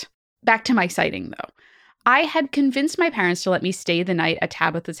do it. Back to my sighting, though. I had convinced my parents to let me stay the night at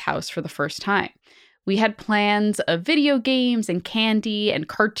Tabitha's house for the first time. We had plans of video games and candy and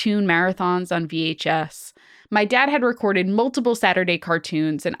cartoon marathons on VHS. My dad had recorded multiple Saturday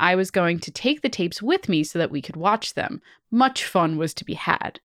cartoons, and I was going to take the tapes with me so that we could watch them. Much fun was to be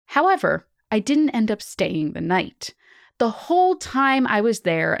had. However, I didn't end up staying the night. The whole time I was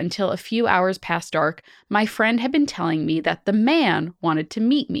there until a few hours past dark, my friend had been telling me that the man wanted to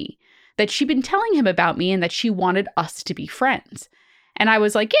meet me, that she'd been telling him about me and that she wanted us to be friends. And I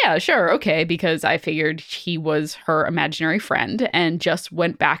was like, yeah, sure, okay, because I figured he was her imaginary friend and just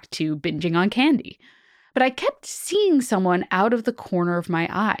went back to binging on candy. But I kept seeing someone out of the corner of my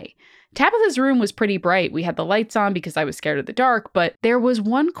eye. Tabitha's room was pretty bright. We had the lights on because I was scared of the dark, but there was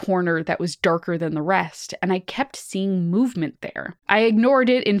one corner that was darker than the rest, and I kept seeing movement there. I ignored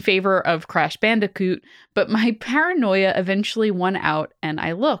it in favor of Crash Bandicoot, but my paranoia eventually won out, and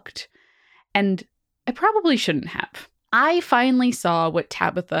I looked. And I probably shouldn't have. I finally saw what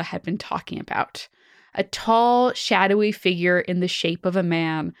Tabitha had been talking about. A tall, shadowy figure in the shape of a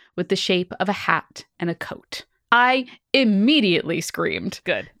man with the shape of a hat and a coat. I immediately screamed.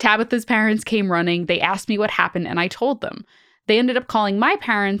 Good. Tabitha's parents came running. They asked me what happened, and I told them. They ended up calling my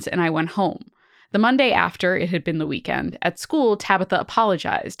parents, and I went home. The Monday after, it had been the weekend, at school, Tabitha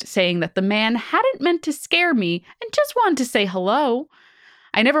apologized, saying that the man hadn't meant to scare me and just wanted to say hello.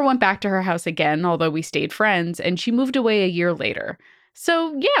 I never went back to her house again, although we stayed friends, and she moved away a year later.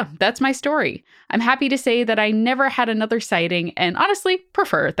 So yeah, that's my story. I'm happy to say that I never had another sighting and honestly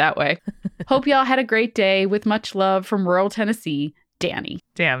prefer it that way. Hope y'all had a great day. With much love from rural Tennessee, Danny.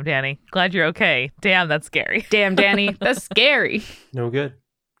 Damn, Danny. Glad you're okay. Damn, that's scary. Damn, Danny. That's scary. No good.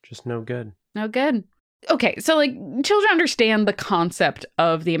 Just no good. No good. Okay, so like children understand the concept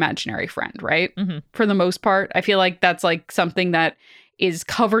of the imaginary friend, right? Mm-hmm. For the most part, I feel like that's like something that is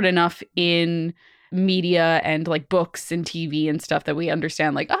covered enough in media and like books and TV and stuff that we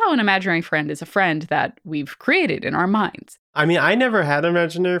understand like, oh, an imaginary friend is a friend that we've created in our minds. I mean, I never had an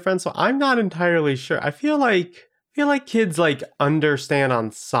imaginary friend, so I'm not entirely sure. I feel like kids like understand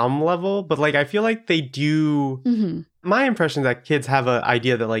on some level, but like I feel like they do. Mm-hmm. My impression is that kids have an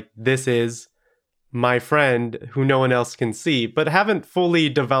idea that like this is my friend who no one else can see, but haven't fully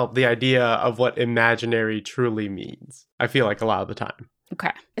developed the idea of what imaginary truly means. I feel like a lot of the time.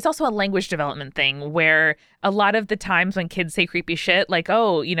 Okay. It's also a language development thing where a lot of the times when kids say creepy shit, like,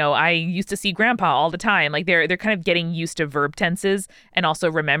 oh, you know, I used to see grandpa all the time. Like they're kind of getting used to verb tenses and also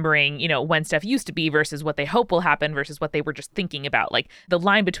remembering, you know, when stuff used to be versus what they hope will happen versus what they were just thinking about. Like the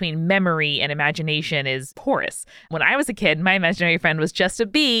line between memory and imagination is porous. When I was a kid, my imaginary friend was just a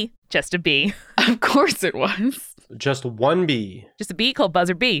bee. Just a bee. Of course it was. Just one bee. Just a bee called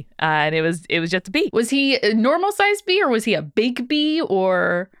Buzzer Bee. And it was just a bee. Was he a normal sized bee or was he a big bee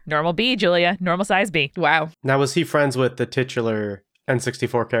or? Normal bee, Julia. Normal size bee. Wow. Now, was he friends with the titular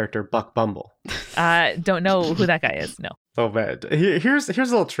N64 character Buck Bumble? Don't know who that guy is. No. Oh, man. Here's a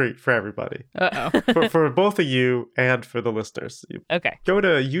little treat for everybody. Uh-oh. for both of you and for the listeners. Okay. Go to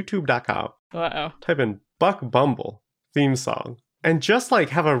youtube.com. Uh-oh. Type in Buck Bumble theme song. And just like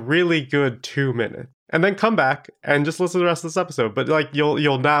have a really good 2 minutes. And then come back and just listen to the rest of this episode. But like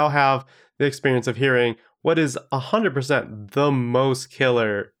you'll now have the experience of hearing what is 100% the most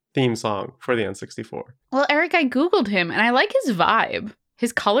killer theme song for the N64. Well, Eric, I Googled him and I like his vibe.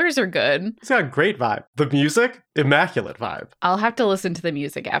 His colors are good. It's got a great vibe. The music, immaculate vibe. I'll have to listen to the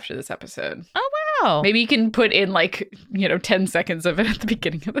music after this episode. Oh, wow. Maybe you can put in 10 seconds of it at the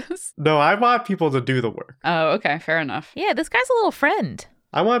beginning of this. No, I want people to do the work. Oh, okay. Fair enough. Yeah, this guy's a little friend.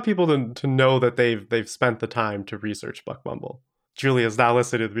 I want people to know that they've spent the time to research Buck Bumble. Julia's now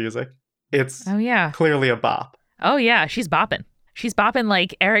listening to the music. It's clearly a bop. Oh, yeah. She's bopping. She's bopping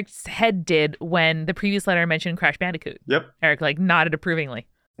like Eric's head did when the previous letter mentioned Crash Bandicoot. Yep. Eric nodded approvingly.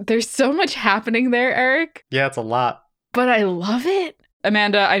 There's so much happening there, Eric. Yeah, it's a lot. But I love it.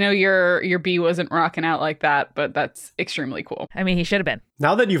 Amanda, I know your bee wasn't rocking out like that, but that's extremely cool. I mean, he should have been.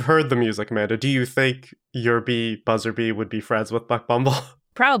 Now that you've heard the music, Amanda, do you think your bee, Buzzer Bee, would be friends with Buck Bumble?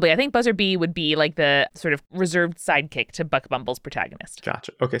 Probably. I think Buzzer B would be like the sort of reserved sidekick to Buck Bumble's protagonist.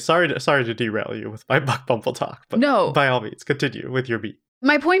 Gotcha. Okay, sorry to derail you with my Buck Bumble talk, but No. by all means, continue with your B.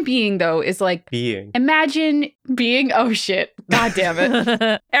 My point being, though, is like, imagine being, oh shit, god damn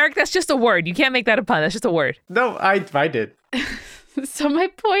it. Eric, that's just a word. You can't make that a pun. That's just a word. No, I did. So my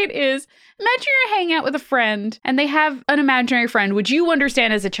point is, imagine you're hanging out with a friend and they have an imaginary friend. Would you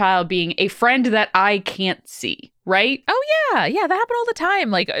understand as a child being a friend that I can't see, right? Oh, yeah. Yeah, that happened all the time.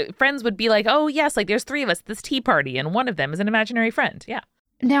 Like, friends would be like, oh, yes, like there's 3 of us at this tea party and one of them is an imaginary friend. Yeah.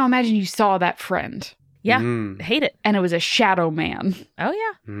 Now imagine you saw that friend. Yeah. Hate it. And it was a shadow man. Oh,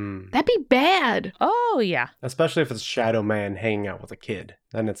 yeah. That'd be bad. Oh, yeah. Especially if it's Shadow Man hanging out with a kid.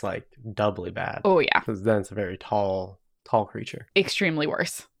 Then it's like doubly bad. Oh, yeah. Because then it's a very tall creature. Extremely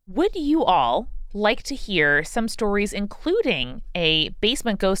worse. Would you all like to hear some stories, including a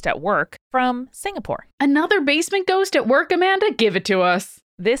basement ghost at work from Singapore? Another basement ghost at work, Amanda? Give it to us.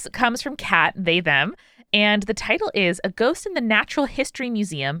 This comes from Cat, they, them, and the title is A Ghost in the Natural History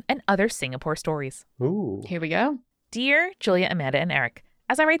Museum and Other Singapore Stories. Ooh. Here we go. Dear Julia, Amanda, and Eric,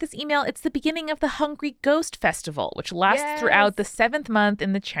 as I write this email, it's the beginning of the Hungry Ghost Festival, which lasts throughout the 7th month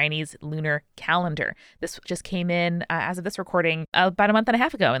in the Chinese lunar calendar. This just came in, as of this recording, about a month and a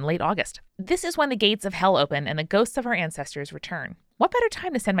half ago in late August. This is when the gates of hell open and the ghosts of our ancestors return. What better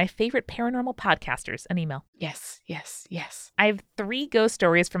time to send my favorite paranormal podcasters an email? Yes, yes, yes. I have 3 ghost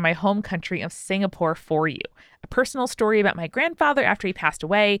stories from my home country of Singapore for you. A personal story about my grandfather after he passed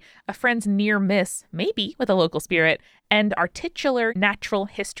away, a friend's near miss, maybe with a local spirit, and our titular Natural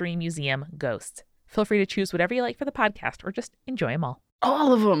History Museum ghosts. Feel free to choose whatever you like for the podcast or just enjoy them all.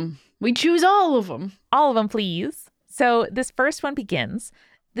 All of them. We choose all of them. All of them, please. So this first one begins.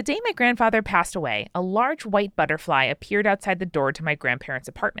 The day my grandfather passed away, a large white butterfly appeared outside the door to my grandparents'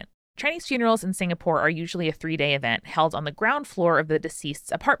 apartment. Chinese funerals in Singapore are usually a 3-day event held on the ground floor of the deceased's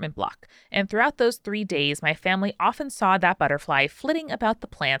apartment block. And throughout those 3 days, my family often saw that butterfly flitting about the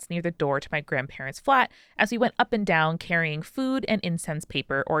plants near the door to my grandparents' flat as we went up and down carrying food and incense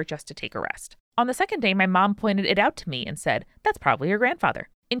paper or just to take a rest. On the 2nd day, my mom pointed it out to me and said, "That's probably your grandfather."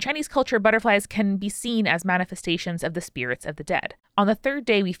 In Chinese culture, butterflies can be seen as manifestations of the spirits of the dead. On the 3rd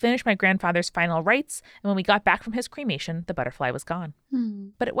day, we finished my grandfather's final rites, and when we got back from his cremation, the butterfly was gone.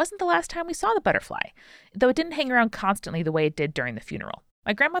 But it wasn't the last time we saw the butterfly, though it didn't hang around constantly the way it did during the funeral.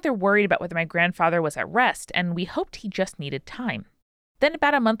 My grandmother worried about whether my grandfather was at rest, and we hoped he just needed time. Then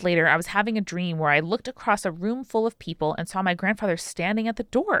about a month later, I was having a dream where I looked across a room full of people and saw my grandfather standing at the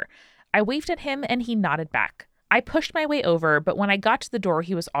door. I waved at him, and he nodded back. I pushed my way over, but when I got to the door,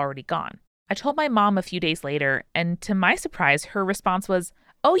 he was already gone. I told my mom a few days later, and to my surprise, her response was,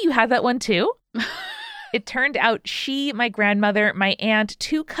 "Oh, you had that one too?" It turned out she, my grandmother, my aunt,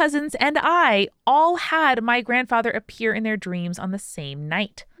 2 cousins, and I all had my grandfather appear in their dreams on the same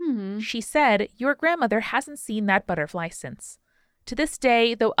night. She said, "Your grandmother hasn't seen that butterfly since." To this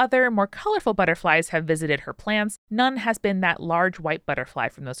day, though other, more colorful butterflies have visited her plants, none has been that large white butterfly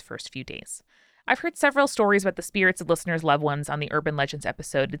from those first few days. I've heard several stories about the spirits of listeners' loved ones on the Urban Legends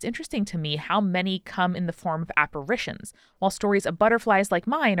episode. It's interesting to me how many come in the form of apparitions, while stories of butterflies like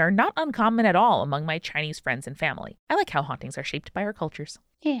mine are not uncommon at all among my Chinese friends and family. I like how hauntings are shaped by our cultures.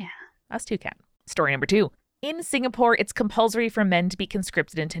 Yeah. Us too, Kat. Story number 2. In Singapore, it's compulsory for men to be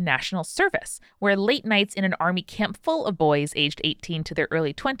conscripted into national service, where late nights in an army camp full of boys aged 18 to their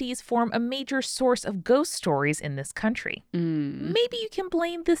early 20s form a major source of ghost stories in this country. Maybe you can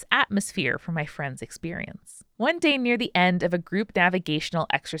blame this atmosphere for my friend's experience. One day near the end of a group navigational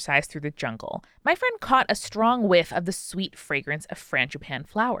exercise through the jungle, my friend caught a strong whiff of the sweet fragrance of frangipane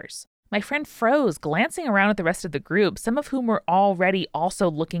flowers. My friend froze, glancing around at the rest of the group, some of whom were already also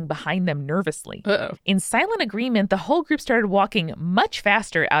looking behind them nervously. In silent agreement, the whole group started walking much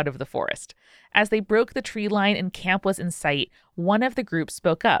faster out of the forest. As they broke the tree line and camp was in sight, one of the group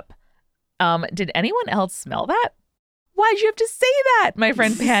spoke up. Did anyone else smell that? Why'd you have to say that? My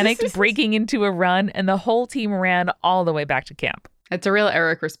friend panicked, breaking into a run, and the whole team ran all the way back to camp. It's a real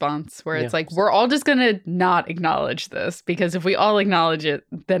Eric response where it's like, we're all just going to not acknowledge this because if we all acknowledge it,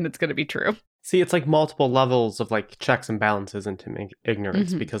 then it's going to be true. See, it's like multiple levels of like checks and balances into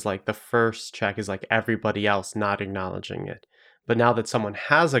ignorance because like the first check is like everybody else not acknowledging it. But now that someone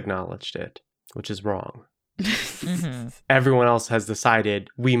has acknowledged it, which is wrong, everyone else has decided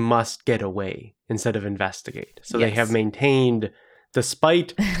we must get away instead of investigate. So they have maintained,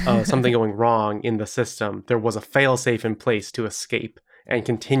 despite something going wrong in the system, there was a fail-safe in place to escape and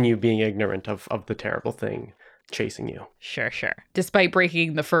continue being ignorant of the terrible thing chasing you. Sure. Despite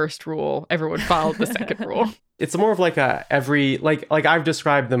breaking the first rule, everyone followed the second rule. It's more of like like I've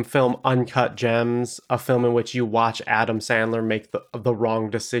described them film Uncut Gems, a film in which you watch Adam Sandler make the wrong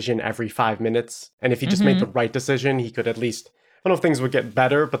decision every 5 minutes. And if he just made the right decision, he could at least, I don't know if things would get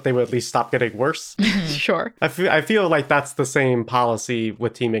better, but they would at least stop getting worse. Sure. I feel like that's the same policy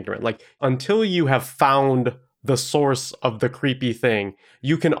with Team Ignorant. Like, until you have found the source of the creepy thing,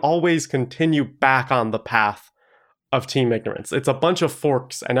 you can always continue back on the path of Team Ignorance. It's a bunch of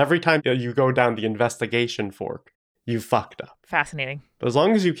forks, and every time you go down the investigation fork, you fucked up. Fascinating. But as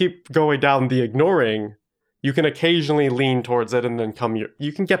long as you keep going down the ignoring, you can occasionally lean towards it and then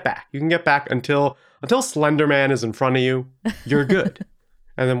you can get back. You can get back until Slender Man is in front of you, you're good.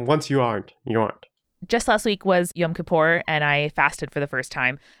 And then once you aren't, you aren't. Just last week was Yom Kippur, and I fasted for the first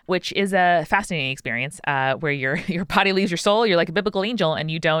time, which is a fascinating experience where your body leaves your soul. You're like a biblical angel, and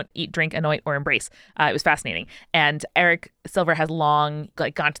you don't eat, drink, anoint, or embrace. It was fascinating. And Eric Silver has long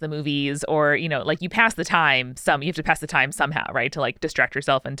gone to the movies, or you pass the time. You have to pass the time somehow, right, to distract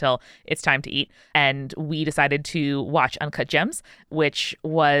yourself until it's time to eat. And we decided to watch Uncut Gems, which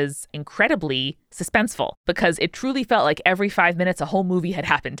was incredibly suspenseful because it truly felt like every 5 minutes a whole movie had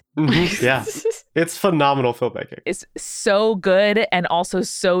happened. Mm-hmm. Yeah. It's phenomenal filmmaking. It's so good and also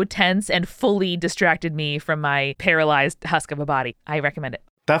so tense and fully distracted me from my paralyzed husk of a body. I recommend it.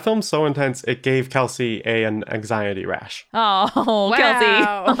 That film's so intense, it gave Kelsey an anxiety rash. Oh,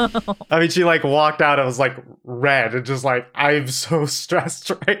 wow. Kelsey. I mean, she walked out and was red and just I'm so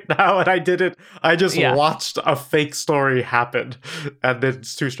stressed right now. And I just watched a fake story happen and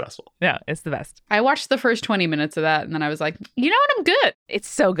it's too stressful. Yeah, it's the best. I watched the first 20 minutes of that and then I was like, you know what? I'm good. It's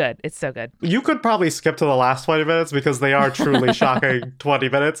so good. It's so good. You could probably skip to the last 20 minutes because they are truly shocking 20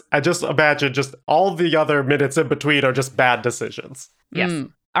 minutes. I just imagine just all the other minutes in between are just bad decisions. Yes.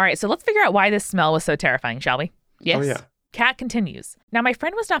 All right, so let's figure out why this smell was so terrifying, shall we? Yes. Oh, yeah. Kat continues. Now, my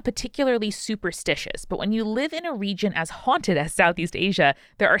friend was not particularly superstitious, but when you live in a region as haunted as Southeast Asia,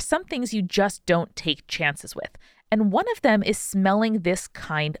 there are some things you just don't take chances with. And one of them is smelling this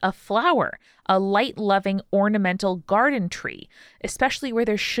kind of flower, a light-loving ornamental garden tree, especially where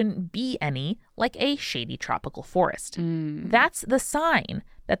there shouldn't be any, like a shady tropical forest. That's the sign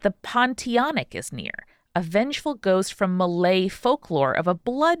that the Pontianak is near, a vengeful ghost from Malay folklore of a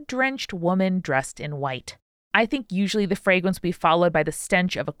blood-drenched woman dressed in white. I think usually the fragrance will be followed by the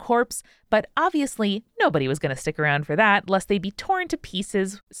stench of a corpse, but obviously nobody was going to stick around for that, lest they be torn to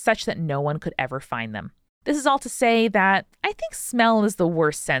pieces such that no one could ever find them. This is all to say that I think smell is the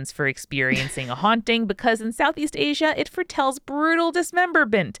worst sense for experiencing a haunting because in Southeast Asia, it foretells brutal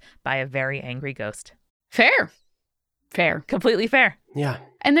dismemberment by a very angry ghost. Fair. Completely fair. Yeah.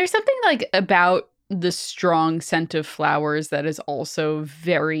 And there's something about the strong scent of flowers that is also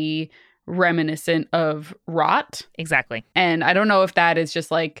very reminiscent of rot. Exactly. And I don't know if that is just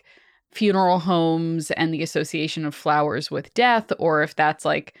funeral homes and the association of flowers with death, or if that's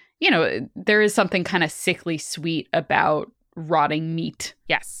there is something kind of sickly sweet about rotting meat.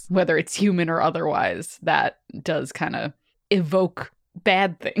 Yes. Whether it's human or otherwise, that does kind of evoke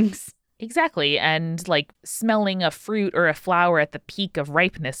bad things. Exactly. And smelling a fruit or a flower at the peak of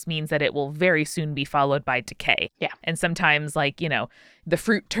ripeness means that it will very soon be followed by decay. Yeah. And sometimes the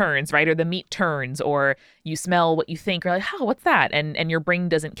fruit turns, right? Or the meat turns, or you smell what you think, or oh, what's that? And your brain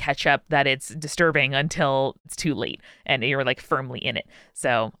doesn't catch up that it's disturbing until it's too late and you're firmly in it.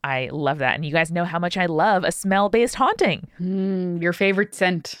 So I love that. And you guys know how much I love a smell-based haunting. Your favorite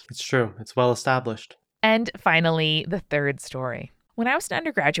scent. It's true. It's well established. And finally, the third story. When I was an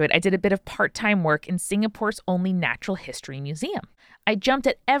undergraduate, I did a bit of part-time work in Singapore's only natural history museum. I jumped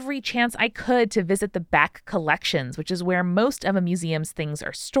at every chance I could to visit the back collections, which is where most of a museum's things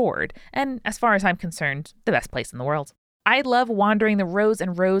are stored, and as far as I'm concerned, the best place in the world. I love wandering the rows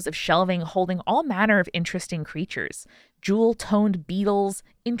and rows of shelving holding all manner of interesting creatures. Jewel-toned beetles,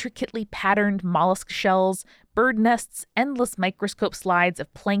 intricately patterned mollusk shells, bird nests, endless microscope slides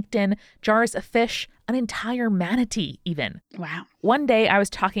of plankton, jars of fish, an entire manatee even. Wow. One day I was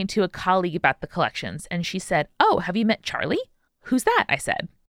talking to a colleague about the collections, and she said, "Oh, have you met Charlie?" "Who's that?" I said.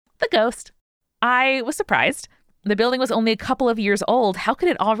 "The ghost." I was surprised. The building was only a couple of years old. How could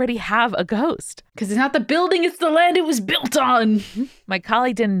it already have a ghost? Because it's not the building, it's the land it was built on. My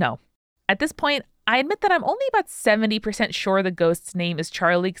colleague didn't know. At this point, I admit that I'm only about 70% sure the ghost's name is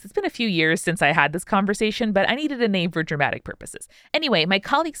Charlie because it's been a few years since I had this conversation, but I needed a name for dramatic purposes. Anyway, my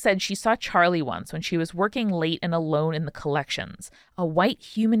colleague said she saw Charlie once when she was working late and alone in the collections, a white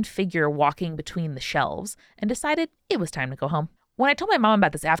human figure walking between the shelves, and decided it was time to go home. When I told my mom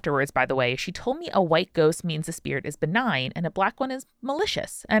about this afterwards, by the way, she told me a white ghost means the spirit is benign and a black one is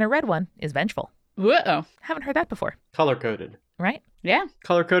malicious and a red one is vengeful. Whoa. Haven't heard that before, Color-coded. right? Yeah.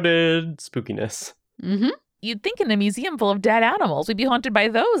 Color-coded spookiness. Mm-hmm. You'd think in a museum full of dead animals, we'd be haunted by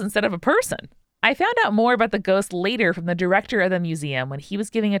those instead of a person. I found out more about the ghost later from the director of the museum when he was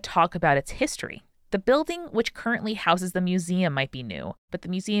giving a talk about its history. The building, which currently houses the museum, might be new, but the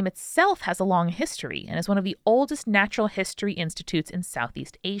museum itself has a long history and is one of the oldest natural history institutes in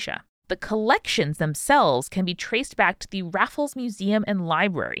Southeast Asia. The collections themselves can be traced back to the Raffles Museum and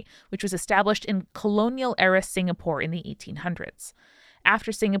Library, which was established in colonial-era Singapore in the 1800s.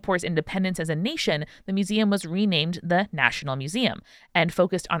 After Singapore's independence as a nation, the museum was renamed the National Museum and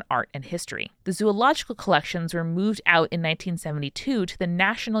focused on art and history. The zoological collections were moved out in 1972 to the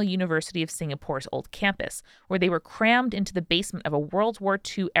National University of Singapore's old campus, where they were crammed into the basement of a World War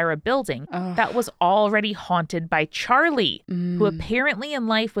II-era building that was already haunted by Charlie, who apparently in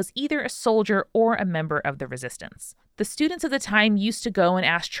life was either a soldier or a member of the resistance. The students of the time used to go and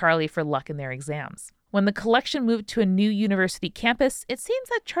ask Charlie for luck in their exams. When the collection moved to a new university campus, it seems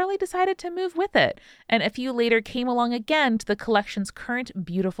that Charlie decided to move with it, and a few later came along again to the collection's current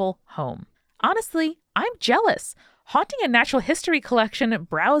beautiful home. Honestly, I'm jealous. Haunting a natural history collection,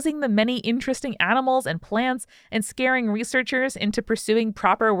 browsing the many interesting animals and plants, and scaring researchers into pursuing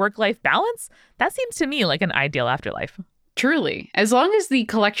proper work-life balance? That seems to me like an ideal afterlife. Truly. As long as the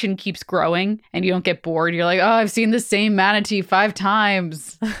collection keeps growing and you don't get bored, you're like, oh, I've seen the same manatee 5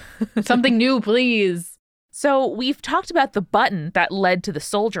 times. Something new, please. So we've talked about the button that led to the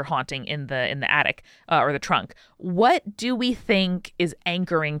soldier haunting in the attic or the trunk. What do we think is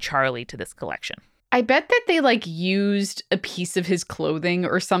anchoring Charlie to this collection? I bet that they used a piece of his clothing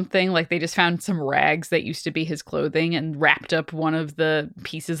or something. Like they just found some rags that used to be his clothing and wrapped up one of the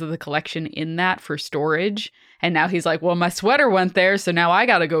pieces of the collection in that for storage. And now he's like, well, my sweater went there, so now I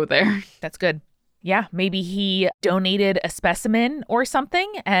got to go there. That's good. Yeah, maybe he donated a specimen or something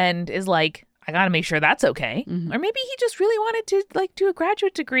and is like, I got to make sure that's okay. Mm-hmm. Or maybe he just really wanted to do a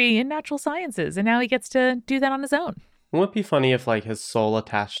graduate degree in natural sciences and now he gets to do that on his own. Wouldn't it be funny if his soul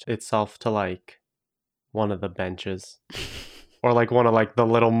attached itself to one of the benches or one of the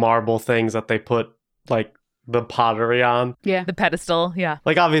little marble things that they put the pottery on? Yeah. The pedestal. Yeah.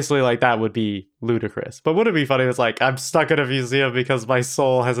 Obviously that would be ludicrous, but wouldn't it be funny if it's I'm stuck in a museum because my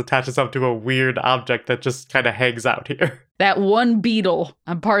soul has attached itself to a weird object that just kind of hangs out here. That one beetle.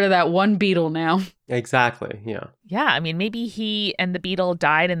 I'm part of that one beetle now. Exactly. Yeah. Yeah. I mean, maybe he and the beetle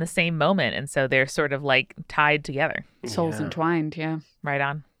died in the same moment. And so they're sort of tied together. Souls entwined. Yeah. Right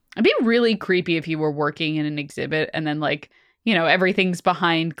on. It'd be really creepy if you were working in an exhibit and then everything's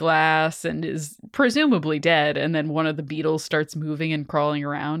behind glass and is presumably dead. And then one of the beetles starts moving and crawling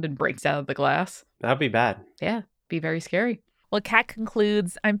around and breaks out of the glass. That'd be bad. Yeah. Be very scary. Well, Kat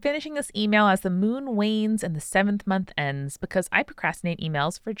concludes, I'm finishing this email as the moon wanes and the 7th month ends because I procrastinate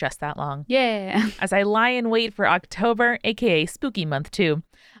emails for just that long. Yeah. As I lie in wait for October, aka spooky month 2,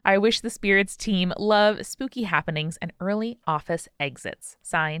 I wish the Spirits team love, spooky happenings, and early office exits.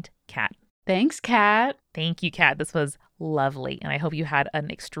 Signed, Kat. Thanks, Kat. Thank you, Kat. This was lovely, and I hope you had an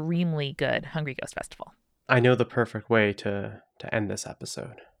extremely good Hungry Ghost Festival. I know the perfect way to end this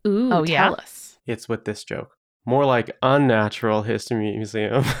episode. Ooh, tell us. It's with this joke. More like Unnatural History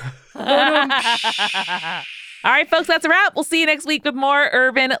Museum. All right, folks, that's a wrap. We'll see you next week with more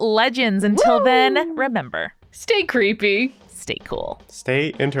urban legends. Until then, remember, stay creepy. Stay cool. Stay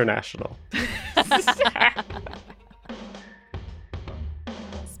international.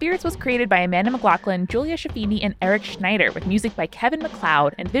 Spirits was created by Amanda McLaughlin, Julia Schaffini, and Eric Schneider, with music by Kevin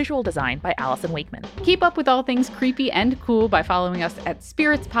MacLeod and visual design by Allison Wakeman. Keep up with all things creepy and cool by following us at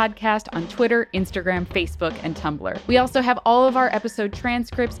Spirits Podcast on Twitter, Instagram, Facebook, and Tumblr. We also have all of our episode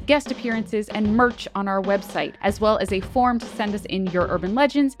transcripts, guest appearances, and merch on our website, as well as a form to send us in your urban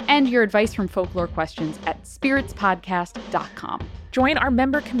legends and your advice from folklore questions at spiritspodcast.com. Join our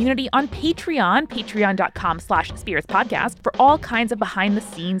member community on Patreon, patreon.com/spiritspodcast, for all kinds of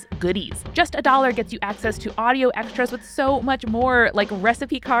behind-the-scenes goodies. Just $1 gets you access to audio extras with so much more, like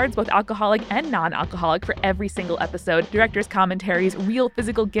recipe cards, both alcoholic and non-alcoholic, for every single episode, director's commentaries, real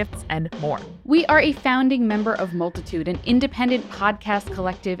physical gifts, and more. We are a founding member of Multitude, an independent podcast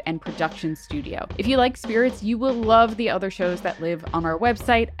collective and production studio. If you like Spirits, you will love the other shows that live on our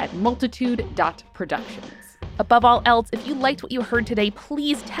website at multitude.productions. Above all else, if you liked what you heard today,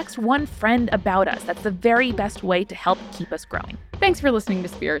 please text one friend about us. That's the very best way to help keep us growing. Thanks for listening to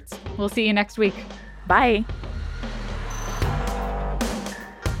Spirits. We'll see you next week. Bye.